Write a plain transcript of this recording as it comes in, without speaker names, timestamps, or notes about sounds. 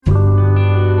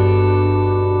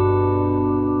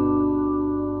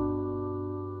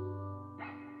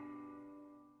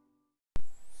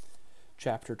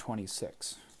Chapter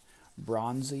 26.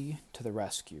 Bronzey to the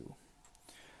rescue.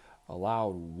 A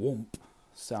loud whoomp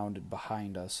sounded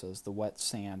behind us as the wet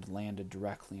sand landed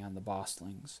directly on the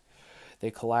boslings.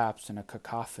 They collapsed in a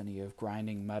cacophony of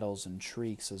grinding metals and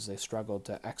shrieks as they struggled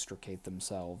to extricate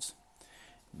themselves.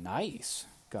 "Nice,"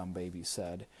 Gumbaby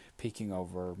said, peeking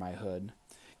over my hood.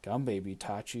 "Gumbaby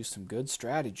taught you some good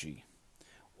strategy."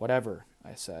 "Whatever,"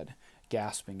 I said,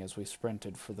 gasping as we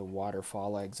sprinted for the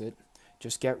waterfall exit.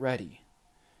 "Just get ready."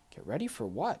 "Get ready for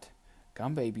what?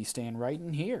 Gumbaby's staying right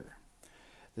in here."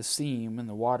 The seam in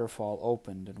the waterfall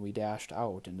opened, and we dashed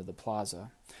out into the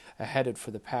plaza. I headed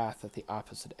for the path at the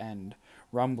opposite end.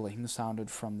 Rumbling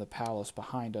sounded from the palace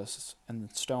behind us,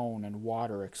 and stone and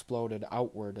water exploded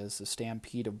outward as the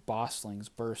stampede of boslings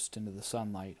burst into the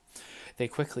sunlight. They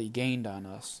quickly gained on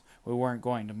us. We weren't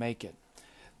going to make it.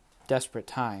 Desperate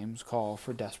times call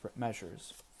for desperate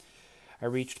measures. I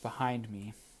reached behind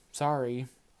me. "Sorry,"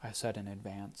 I said in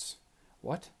advance.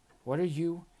 What are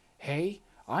you? Hey,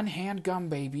 unhand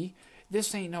Gumbaby.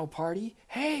 This ain't no party.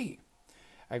 Hey!"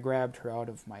 I grabbed her out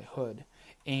of my hood,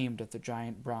 aimed at the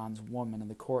giant bronze woman in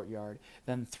the courtyard,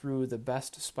 then threw the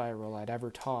best spiral I'd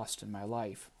ever tossed in my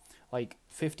life. Like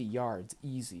 50 yards,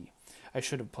 easy. I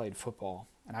should have played football,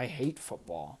 and I hate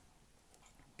football.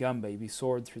 Gumbaby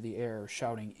soared through the air,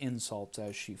 shouting insults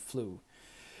as she flew.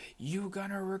 "You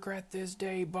gonna regret this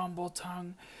day,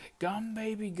 Bumbletongue.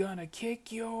 Gumbaby gonna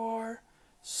kick your—"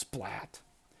 Splat!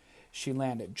 She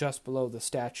landed just below the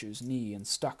statue's knee and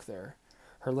stuck there.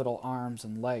 Her little arms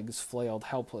and legs flailed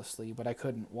helplessly, but I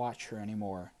couldn't watch her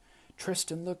anymore.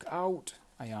 "Tristan, look out!"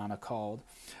 Ayana called.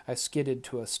 I skidded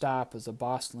to a stop as a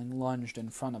bosling lunged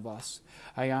in front of us.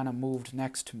 Ayana moved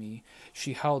next to me.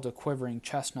 She held a quivering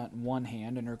chestnut in one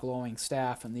hand and her glowing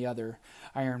staff in the other.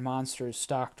 Iron monsters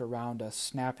stalked around us,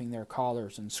 snapping their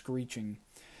collars and screeching.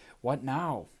 "What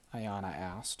now?" Ayana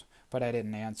asked, but I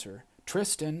didn't answer.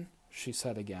 "Tristan," she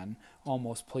said again,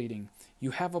 almost pleading,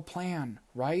 "you have a plan,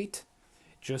 right?"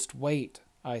 "Just wait,"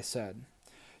 I said.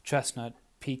 Chestnut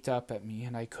peeked up at me,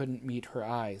 and I couldn't meet her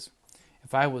eyes.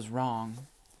 If I was wrong...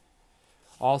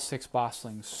 All 6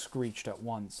 boslings screeched at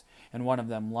once, and one of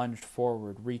them lunged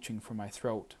forward, reaching for my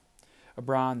throat. A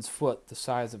bronze foot the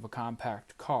size of a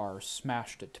compact car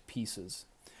smashed it to pieces.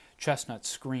 Chestnut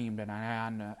screamed, and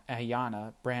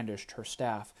Ayana brandished her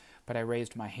staff, but I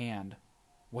raised my hand.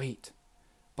 "Wait.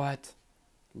 But...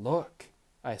 look,"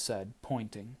 I said,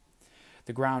 pointing.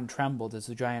 The ground trembled as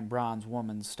the giant bronze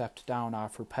woman stepped down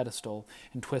off her pedestal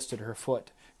and twisted her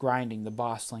foot, grinding the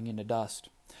bosling into dust.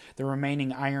 The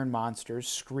remaining iron monsters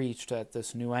screeched at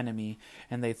this new enemy,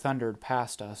 and they thundered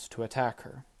past us to attack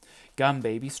her.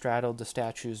 Gumbaby straddled the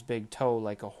statue's big toe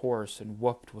like a horse and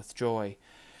whooped with joy.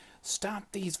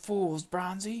 "Stomp these fools,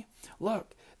 Bronzey!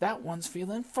 Look, that one's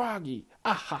feeling froggy!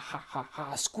 Ah ha ha ha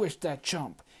ha! Squish that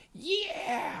chump!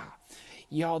 Yeah!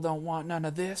 Y'all don't want none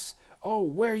of this? Oh,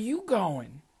 where you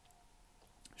going?"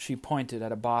 She pointed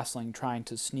at a bosling trying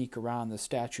to sneak around the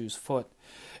statue's foot.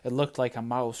 It looked like a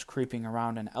mouse creeping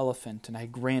around an elephant, and I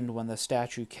grinned when the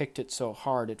statue kicked it so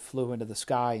hard it flew into the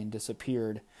sky and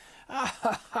disappeared. "Ah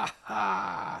ha ha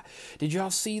ha! Did y'all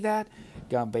see that?"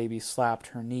 Gumbaby slapped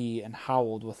her knee and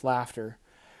howled with laughter.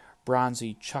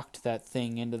 "Bronzey chucked that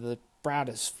thing into the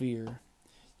stratosphere."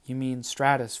 "You mean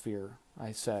stratosphere,"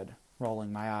 I said,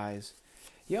 rolling my eyes.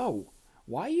 "Yo,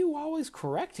 why you always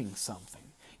correcting something?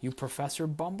 You Professor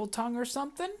Bumbletongue or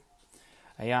something?"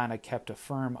 Ayana kept a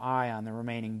firm eye on the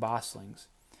remaining boslings.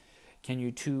 "Can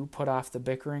you two put off the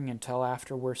bickering until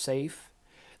after we're safe?"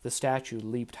 The statue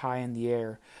leaped high in the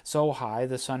air, so high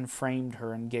the sun framed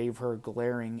her and gave her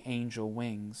glaring angel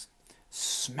wings.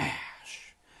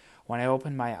 Smash! When I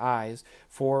opened my eyes,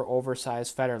 4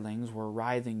 oversized fetterlings were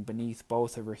writhing beneath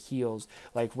both of her heels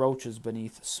like roaches being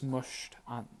smushed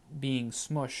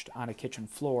on a kitchen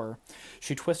floor.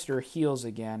 She twisted her heels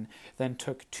again, then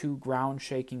took 2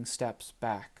 ground-shaking steps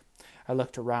back. I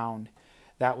looked around.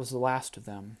 That was the last of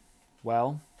them.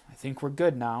 "Well, I think we're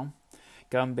good now."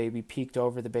 Gumbaby peeked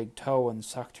over the big toe and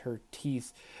sucked her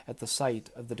teeth at the sight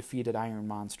of the defeated iron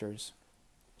monsters.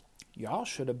 "Y'all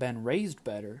should have been raised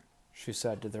better," she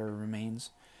said to their remains.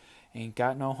 "Ain't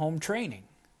got no home training."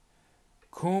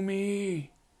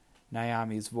 "Kumi!"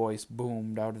 Naomi's voice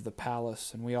boomed out of the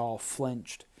palace, and we all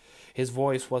flinched. His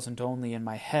voice wasn't only in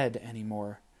my head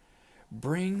anymore.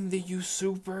 "Bring the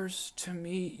usurpers to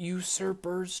me."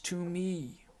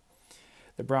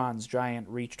 The bronze giant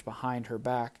reached behind her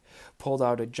back, pulled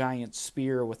out a giant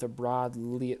spear with a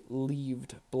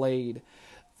broad-leaved blade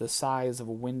the size of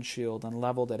a windshield, and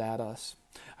leveled it at us.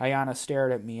 Ayana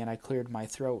stared at me, and I cleared my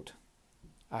throat.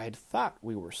 "I'd thought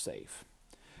we were safe."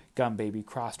 Gumbaby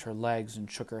crossed her legs and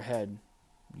shook her head.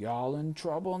 Y'all in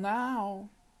trouble now.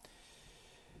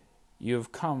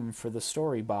 You've come for the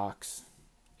story box.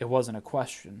 It wasn't a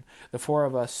question. The four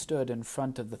of us stood in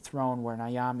front of the throne where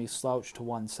Naomi slouched to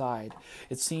one side.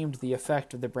 It seemed the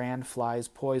effect of the brand fly's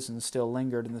poison still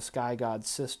lingered in the sky god's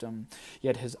system,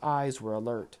 yet his eyes were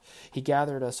alert. He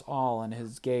gathered us all in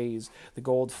his gaze, the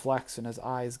gold flecks in his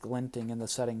eyes glinting in the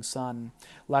setting sun.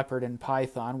 Leopard and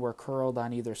Python were curled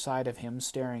on either side of him,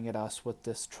 staring at us with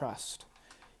distrust.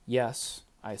 Yes,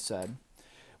 I said,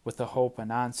 with the hope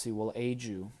Anansi will aid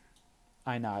you.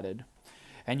 I nodded.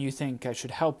 And you think I should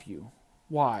help you?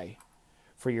 Why?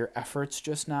 For your efforts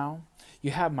just now? You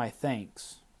have my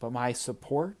thanks, but my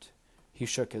support? He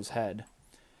shook his head.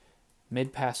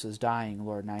 Midpass is dying,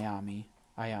 Lord Naomi,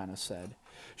 Ayana said.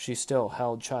 She still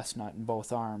held Chestnut in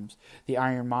both arms. The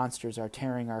iron monsters are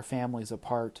tearing our families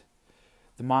apart.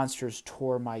 The monsters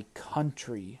tore my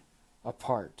country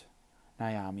apart,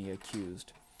 Naomi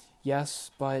accused. Yes,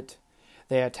 but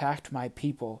they attacked my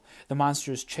people. The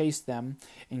monsters chased them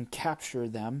and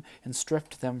captured them and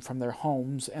stripped them from their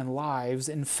homes and lives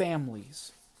and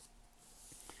families.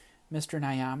 Mr.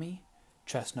 Naomi,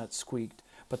 Chestnut squeaked,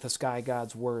 but the sky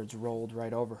god's words rolled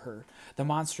right over her. The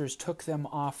monsters took them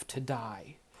off to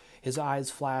die. His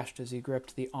eyes flashed as he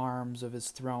gripped the arms of his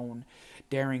throne,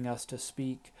 daring us to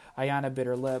speak. Ayana bit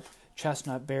her lip.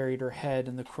 Chestnut buried her head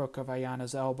in the crook of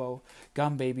Ayana's elbow.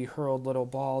 Gumbaby hurled little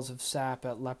balls of sap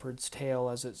at Leopard's tail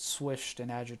as it swished in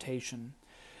agitation.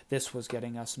 This was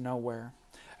getting us nowhere.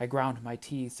 I ground my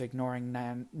teeth, ignoring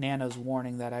Nana's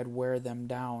warning that I'd wear them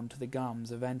down to the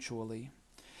gums eventually.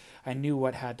 I knew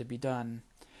what had to be done.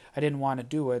 I didn't want to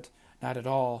do it, not at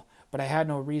all, but I had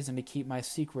no reason to keep my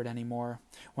secret anymore.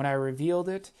 When I revealed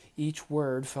it, each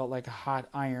word felt like a hot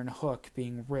iron hook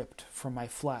being ripped from my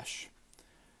flesh.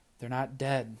 They're not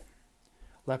dead.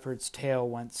 Leopard's tail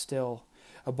went still.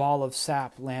 A ball of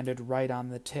sap landed right on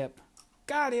the tip.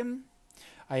 Got him!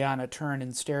 Ayana turned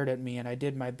and stared at me, and I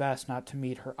did my best not to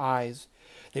meet her eyes.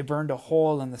 They burned a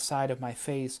hole in the side of my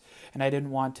face, and I didn't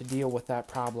want to deal with that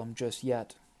problem just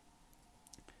yet.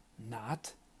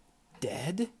 Not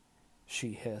dead?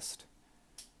 She hissed.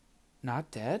 Not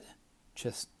dead?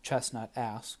 Chestnut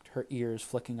asked, her ears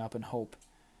flicking up in hope.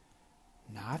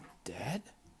 Not dead?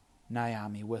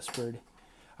 Naomi whispered.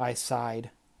 I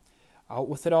sighed. Out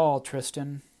with it all,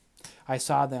 Tristan. I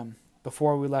saw them.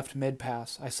 Before we left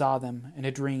Midpass, I saw them in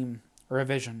a dream, or a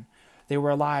vision. They were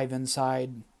alive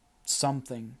inside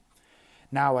something.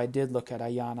 Now I did look at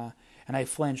Ayana, and I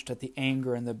flinched at the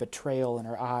anger and the betrayal in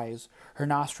her eyes. Her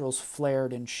nostrils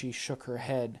flared, and she shook her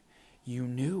head. You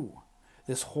knew?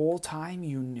 This whole time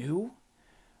you knew?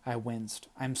 I winced.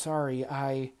 I'm sorry,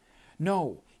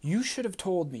 No, you should have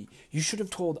told me. You should have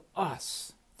told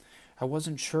us. I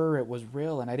wasn't sure it was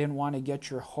real, and I didn't want to get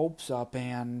your hopes up,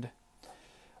 and...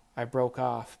 I broke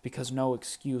off, because no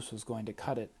excuse was going to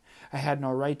cut it. I had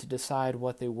no right to decide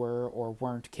what they were or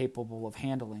weren't capable of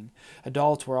handling.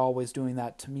 Adults were always doing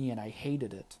that to me, and I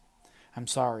hated it. I'm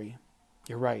sorry.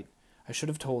 You're right. I should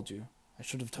have told you. I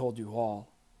should have told you all.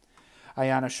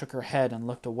 Ayana shook her head and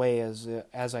looked away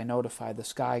as I notified the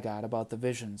sky god about the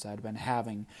visions I'd been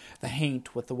having, the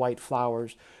haint with the white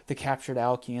flowers, the captured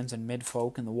Alkians and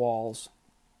midfolk in the walls.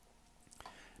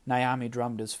 Naomi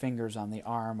drummed his fingers on the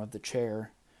arm of the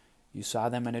chair. You saw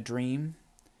them in a dream?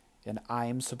 And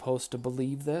I'm supposed to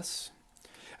believe this?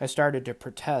 I started to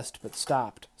protest, but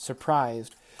stopped,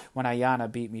 surprised, when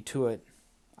Ayana beat me to it.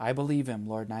 I believe him,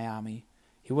 Lord Naomi.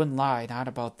 He wouldn't lie, not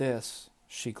about this.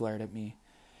 She glared at me.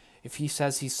 If he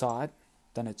says he saw it,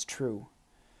 then it's true.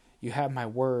 You have my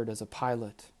word as a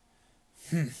pilot.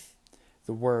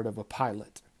 The word of a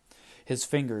pilot. His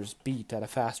fingers beat at a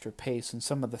faster pace, and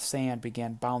some of the sand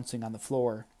began bouncing on the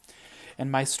floor.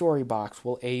 And my story box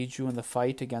will aid you in the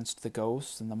fight against the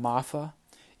ghosts and the Mafa.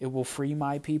 It will free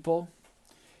my people.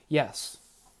 Yes,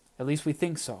 at least we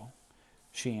think so,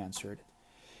 she answered.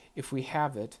 If we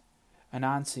have it,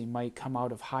 Anansi might come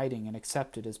out of hiding and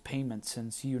accept it as payment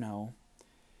since,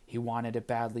 he wanted it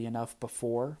badly enough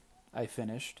before, I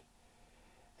finished.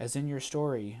 As in your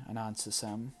story,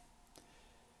 Anansisem.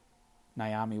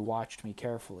 Naomi watched me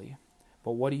carefully.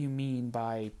 But what do you mean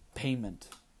by payment?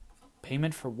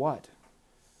 Payment for what?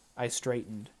 I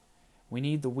straightened. We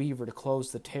need the Weaver to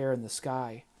close the tear in the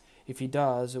sky. If he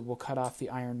does, it will cut off the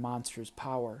Iron Monster's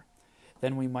power.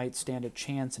 Then we might stand a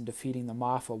chance in defeating the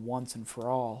Mafa once and for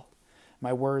all.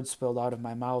 My words spilled out of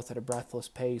my mouth at a breathless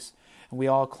pace, and we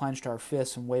all clenched our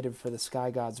fists and waited for the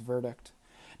sky god's verdict.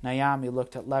 Naomi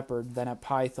looked at Leopard, then at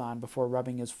Python, before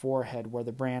rubbing his forehead where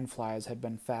the brandflies had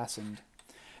been fastened.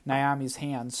 Naomi's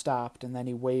hand stopped, and then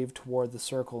he waved toward the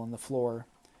circle in the floor.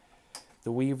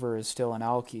 The Weaver is still an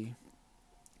Alki.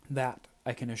 That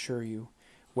I can assure you.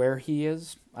 Where he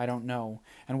is, I don't know,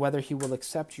 and whether he will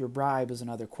accept your bribe is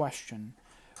another question.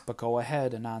 But go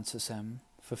ahead, Anansisem.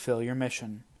 Fulfill your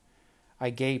mission. I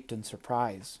gaped in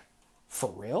surprise.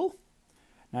 For real?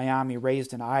 Naomi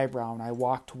raised an eyebrow, and I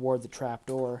walked toward the trap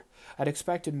door. I'd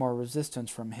expected more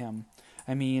resistance from him.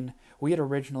 I mean, we had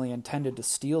originally intended to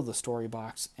steal the story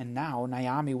box, and now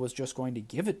Naomi was just going to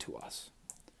give it to us.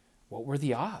 What were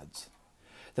the odds?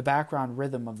 The background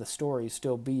rhythm of the story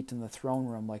still beat in the throne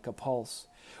room like a pulse.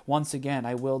 Once again,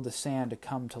 I willed the sand to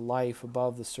come to life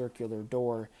above the circular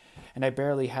door, and I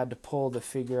barely had to pull the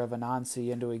figure of Anansi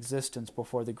into existence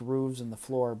before the grooves in the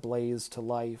floor blazed to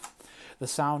life. The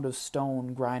sound of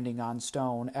stone grinding on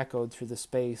stone echoed through the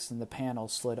space, and the panel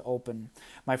slid open.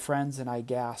 My friends and I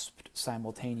gasped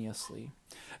simultaneously.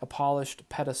 A polished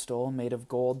pedestal made of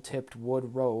gold-tipped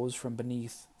wood rose from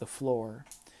beneath the floor.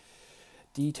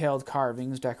 Detailed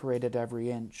carvings decorated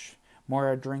every inch.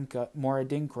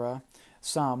 Moradinkra,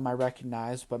 some I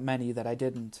recognized, but many that I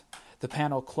didn't. The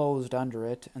panel closed under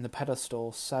it, and the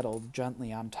pedestal settled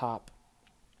gently on top.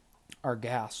 Our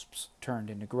gasps turned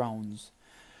into groans.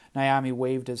 Naomi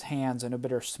waved his hands, and a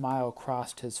bitter smile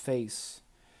crossed his face.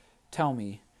 Tell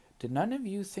me, did none of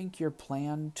you think your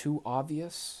plan too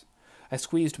obvious? I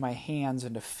squeezed my hands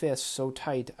into fists so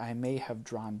tight I may have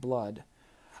drawn blood.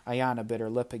 Ayana bit her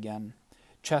lip again.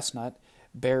 Chestnut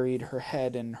buried her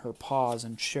head in her paws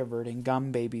and shivered, and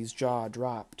Gumbaby's jaw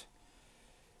dropped.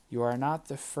 You are not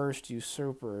the first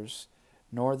usurpers,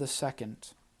 nor the second.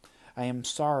 I am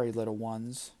sorry, little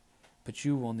ones, but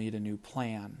you will need a new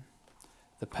plan.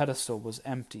 The pedestal was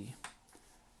empty.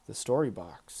 The story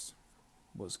box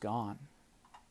was gone.